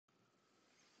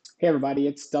Hey everybody,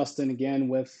 it's Dustin again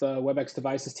with Webex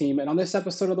Devices team. And on this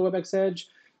episode of the Webex Edge,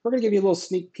 we're going to give you a little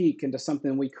sneak peek into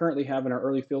something we currently have in our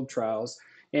early field trials.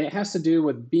 And it has to do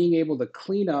with being able to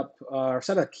clean up or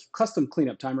set a custom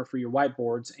cleanup timer for your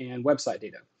whiteboards and website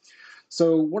data.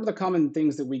 So one of the common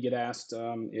things that we get asked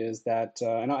is that,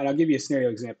 and I'll give you a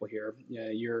scenario example here.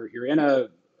 You're in a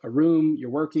room, you're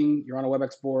working, you're on a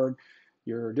Webex board,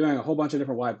 you're doing a whole bunch of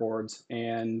different whiteboards,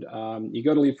 and you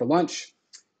go to leave for lunch.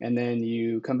 And then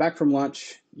you come back from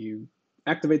lunch, you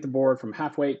activate the board from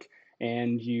half wake,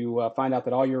 and you find out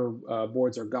that all your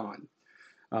boards are gone.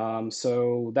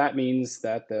 So that means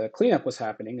that the cleanup was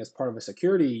happening as part of a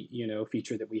security,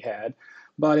 feature that we had,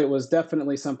 but it was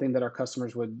definitely something that our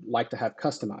customers would like to have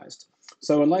customized.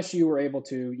 So unless you were able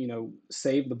to,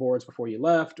 save the boards before you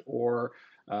left, or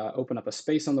open up a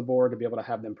space on the board to be able to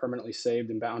have them permanently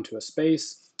saved and bound to a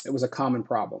space, it was a common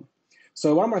problem.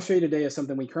 So what I'm going to show you today is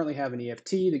something we currently have in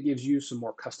EFT that gives you some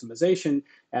more customization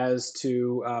as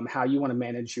to how you want to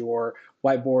manage your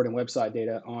whiteboard and website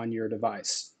data on your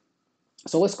device.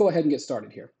 So let's go ahead and get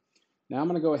started here. Now I'm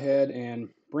going to go ahead and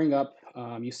bring up,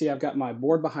 you see I've got my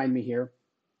board behind me here,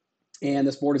 and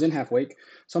this board is in half wake.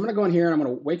 So I'm going to go in here and I'm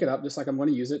going to wake it up just like I'm going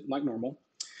to use it like normal.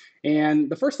 And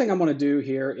the first thing I'm going to do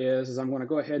here is I'm going to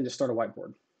go ahead and just start a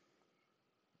whiteboard.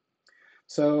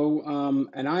 So,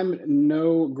 and I'm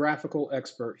no graphical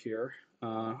expert here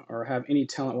or have any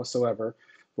talent whatsoever,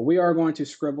 but we are going to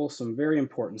scribble some very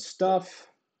important stuff.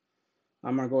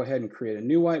 I'm going to go ahead and create a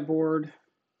new whiteboard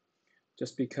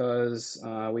just because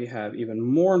we have even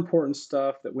more important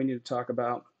stuff that we need to talk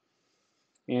about.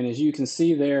 And as you can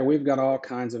see there, we've got all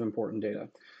kinds of important data.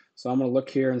 So I'm going to look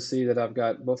here and see that I've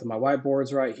got both of my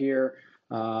whiteboards right here.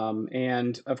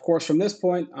 And of course, from this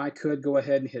point, I could go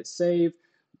ahead and hit save,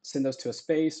 send those to a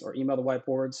space, or email the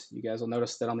whiteboards. You guys will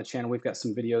notice that on the channel, we've got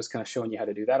some videos kind of showing you how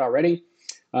to do that already,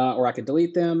 or I could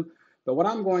delete them. But what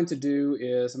I'm going to do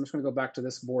is I'm just going to go back to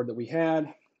this board that we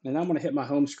had, and I'm going to hit my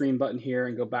home screen button here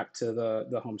and go back to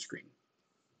the home screen.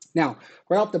 Now,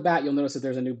 right off the bat, you'll notice that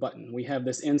there's a new button. We have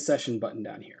this End Session button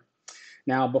down here.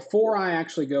 Now, before I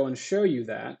actually go and show you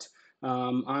that,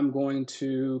 I'm going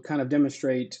to kind of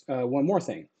demonstrate one more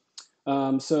thing.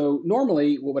 So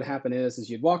normally what would happen is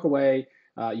you'd walk away,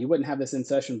 you wouldn't have this in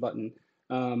session button,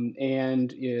 and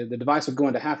the device would go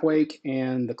into half wake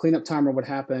and the cleanup timer would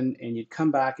happen and you'd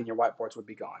come back and your whiteboards would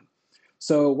be gone.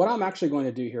 So what I'm actually going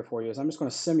to do here for you is I'm just going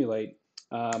to simulate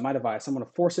my device. I'm going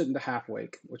to force it into half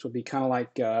wake, which would be kind of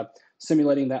like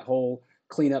simulating that whole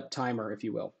cleanup timer, if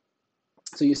you will.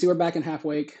 So you see we're back in half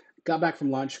wake, got back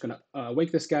from lunch, going to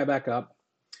wake this guy back up.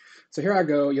 So here I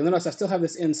go. You'll notice I still have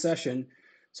this in session.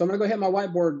 So I'm going to go hit my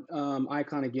whiteboard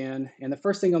icon again. And the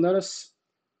first thing you'll notice,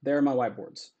 there are my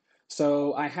whiteboards.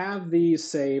 So I have these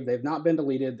saved. They've not been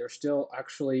deleted. They're still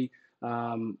actually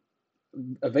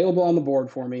available on the board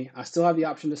for me. I still have the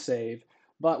option to save,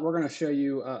 but we're going to show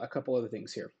you a couple other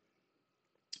things here.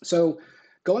 So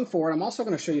going forward, I'm also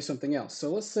going to show you something else.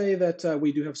 So let's say that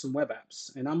we do have some web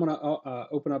apps, and I'm going to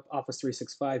open up Office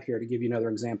 365 here to give you another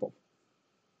example.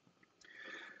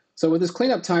 So with this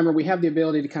cleanup timer, we have the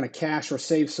ability to kind of cache or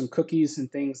save some cookies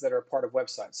and things that are part of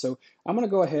websites. So I'm going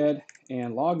to go ahead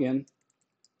and log in.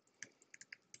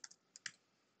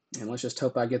 And let's just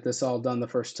hope I get this all done the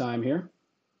first time here.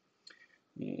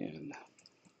 And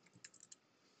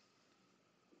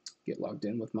get logged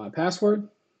in with my password.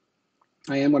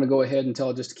 I am going to go ahead and tell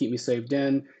it just to keep me saved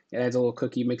in. It adds a little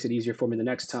cookie, makes it easier for me the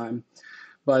next time.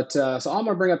 But so all I'm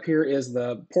going to bring up here is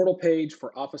the portal page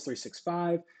for Office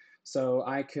 365. So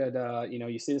I could,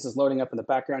 you see this is loading up in the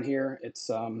background here.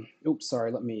 It's, oops,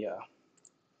 sorry, let me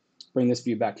bring this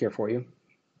view back here for you.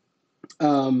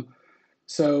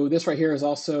 So this right here is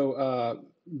also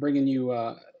bringing you,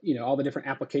 all the different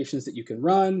applications that you can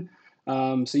run.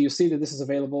 So you see that this is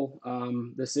available.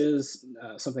 This is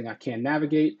something I can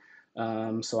navigate.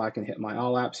 So I can hit my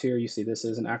all apps here. You see this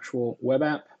is an actual web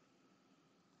app.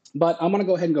 But I'm going to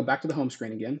go ahead and go back to the home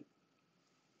screen again.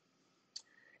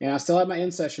 And I still have my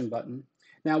in session button.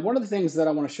 Now, one of the things that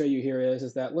I want to show you here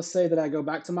is that let's say that I go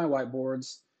back to my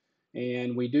whiteboards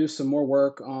and we do some more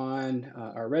work on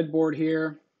our red board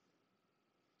here.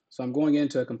 So I'm going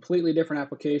into a completely different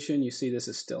application. You see this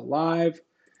is still live.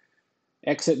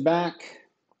 Exit back.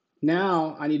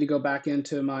 Now I need to go back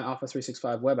into my Office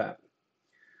 365 web app.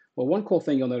 Well, one cool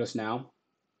thing you'll notice now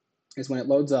is when it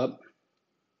loads up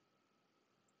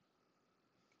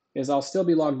is I'll still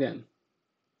be logged in.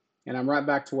 And I'm right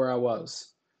back to where I was.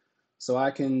 So I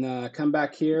can come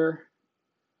back here,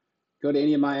 go to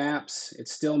any of my apps.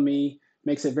 It's still me.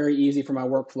 Makes it very easy for my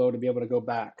workflow to be able to go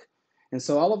back. And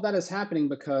so all of that is happening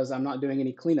because I'm not doing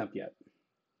any cleanup yet.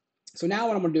 So now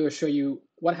what I'm going to do is show you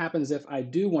what happens if I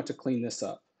do want to clean this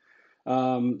up?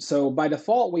 So by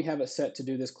default, we have it set to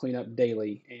do this cleanup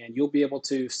daily, and you'll be able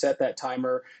to set that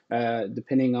timer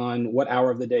depending on what hour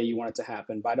of the day you want it to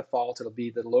happen. By default, it'll be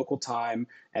the local time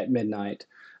at midnight.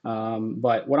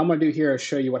 But what I'm going to do here is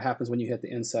show you what happens when you hit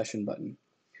the end session button.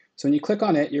 So when you click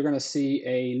on it, you're going to see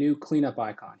a new cleanup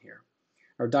icon here,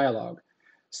 or dialog.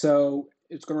 So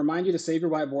it's going to remind you to save your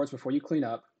whiteboards before you clean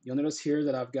up. You'll notice here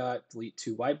that I've got delete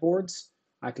 2 whiteboards.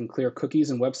 I can clear cookies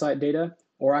and website data,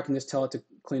 or I can just tell it to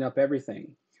clean up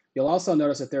everything. You'll also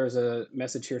notice that there's a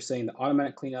message here saying the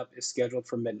automatic cleanup is scheduled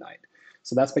for midnight.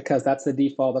 So that's because that's the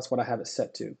default, that's what I have it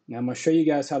set to. Now I'm going to show you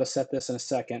guys how to set this in a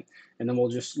second, and then we'll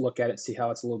just look at it and see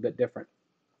how it's a little bit different.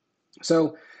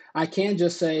 So I can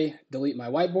just say delete my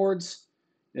whiteboards.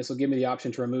 This will give me the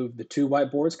option to remove the 2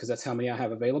 whiteboards because that's how many I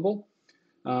have available.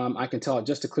 I can tell it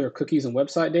just to clear cookies and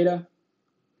website data,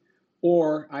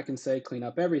 or I can say clean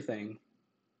up everything,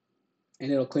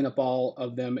 and it'll clean up all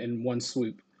of them in one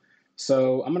swoop.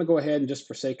 So I'm going to go ahead and just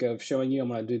for sake of showing you, I'm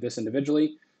going to do this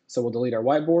individually. So we'll delete our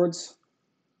whiteboards,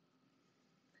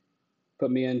 put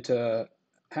me into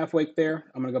halfway there.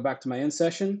 I'm going to go back to my end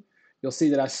session. You'll see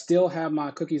that I still have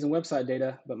my cookies and website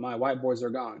data, but my whiteboards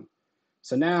are gone.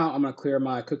 So now I'm going to clear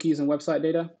my cookies and website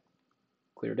data,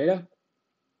 clear data,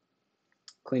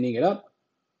 cleaning it up.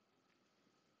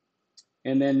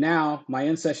 And then now my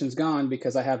end session's gone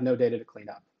because I have no data to clean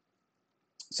up.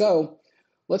 So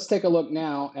let's take a look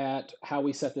now at how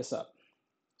we set this up.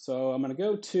 So I'm going to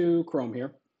go to Chrome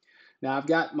here. Now I've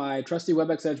got my trusty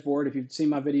Webex Edge board. If you've seen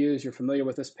my videos, you're familiar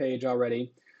with this page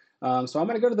already. So I'm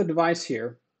going to go to the device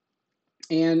here.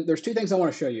 And there's 2 things I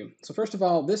want to show you. So first of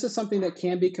all, this is something that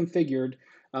can be configured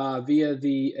via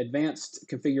the Advanced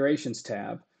Configurations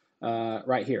tab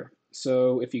right here.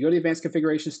 So if you go to the Advanced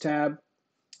Configurations tab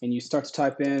and you start to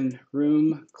type in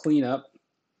room cleanup,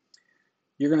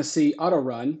 you're going to see auto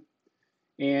run,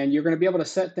 and you're going to be able to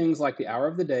set things like the hour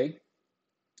of the day.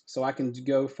 So I can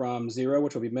go from 0,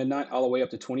 which will be midnight, all the way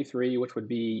up to 23, which would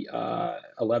be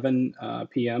 11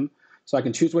 p.m. So I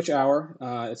can choose which hour.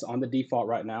 It's on the default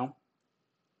right now.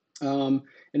 And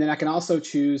then I can also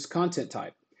choose content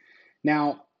type.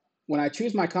 Now, when I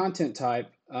choose my content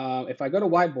type, if I go to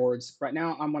whiteboards, right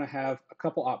now I'm going to have a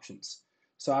couple options.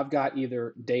 So I've got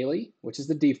either daily, which is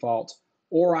the default,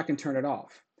 or I can turn it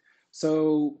off.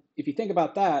 So if you think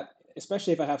about that,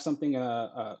 especially if I have something,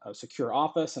 a secure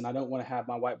office, and I don't want to have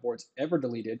my whiteboards ever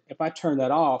deleted, if I turn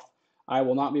that off, I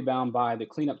will not be bound by the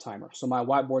cleanup timer. So my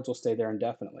whiteboards will stay there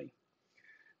indefinitely.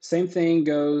 Same thing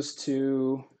goes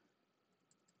to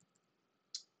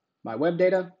my web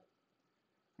data.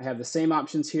 I have the same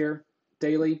options here,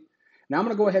 daily. Now I'm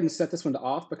going to go ahead and set this one to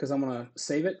off because I'm going to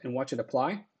save it and watch it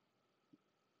apply.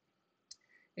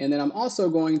 And then I'm also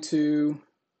going to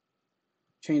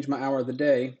change my hour of the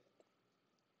day,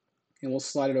 and we'll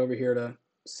slide it over here to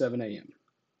 7 a.m.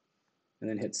 and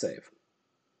then hit save.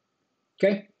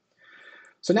 Okay.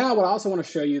 So now what I also want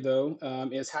to show you though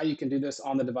is how you can do this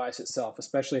on the device itself,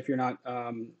 especially if you're not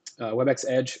Webex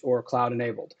Edge or cloud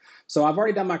enabled. So I've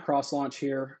already done my cross launch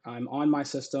here. I'm on my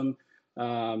system.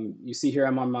 You see here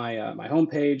I'm on my, my home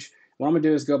page. What I'm going to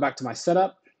do is go back to my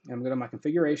setup, and I'm going to go to my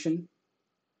configuration.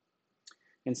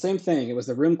 And same thing, it was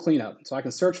the room cleanup. So I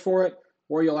can search for it,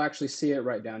 or you'll actually see it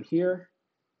right down here.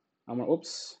 I'm going to,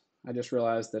 oops, I just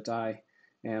realized that I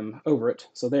am over it.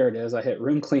 So there it is. I hit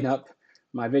room cleanup.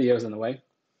 My video is in the way.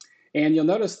 And you'll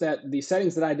notice that the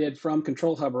settings that I did from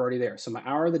Control Hub are already there. So my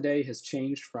hour of the day has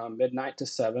changed from midnight to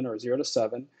 7 or 0 to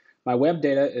 7. My web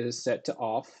data is set to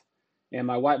off, and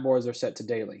my whiteboards are set to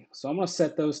daily. So I'm going to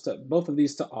set those to, both of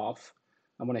these to off.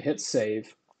 I'm going to hit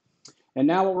save. And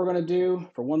now what we're going to do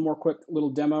for one more quick little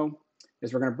demo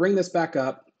is we're going to bring this back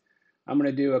up. I'm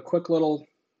going to do a quick little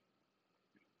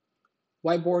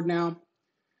whiteboard now.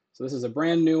 So this is a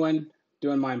brand new one,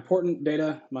 doing my important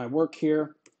data, my work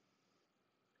here.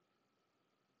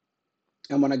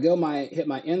 I'm going to go hit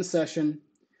my end session.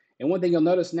 And one thing you'll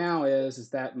notice now is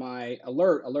that my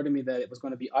alert alerting me that it was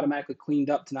going to be automatically cleaned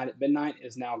up tonight at midnight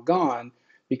is now gone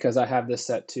because I have this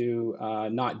set to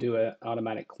not do an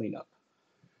automatic cleanup.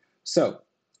 So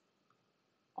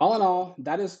all in all,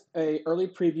 that is an early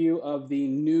preview of the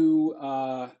new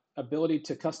ability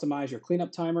to customize your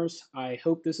cleanup timers. I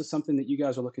hope this is something that you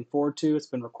guys are looking forward to. It's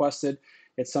been requested.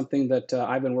 It's something that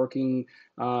I've been working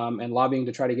and lobbying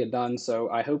to try to get done. So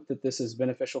I hope that this is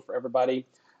beneficial for everybody.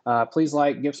 Please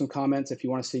give some comments if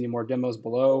you want to see any more demos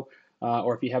below,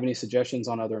 or if you have any suggestions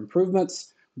on other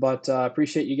improvements. But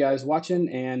appreciate you guys watching,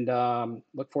 and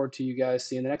look forward to you guys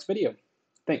seeing the next video.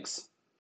 Thanks.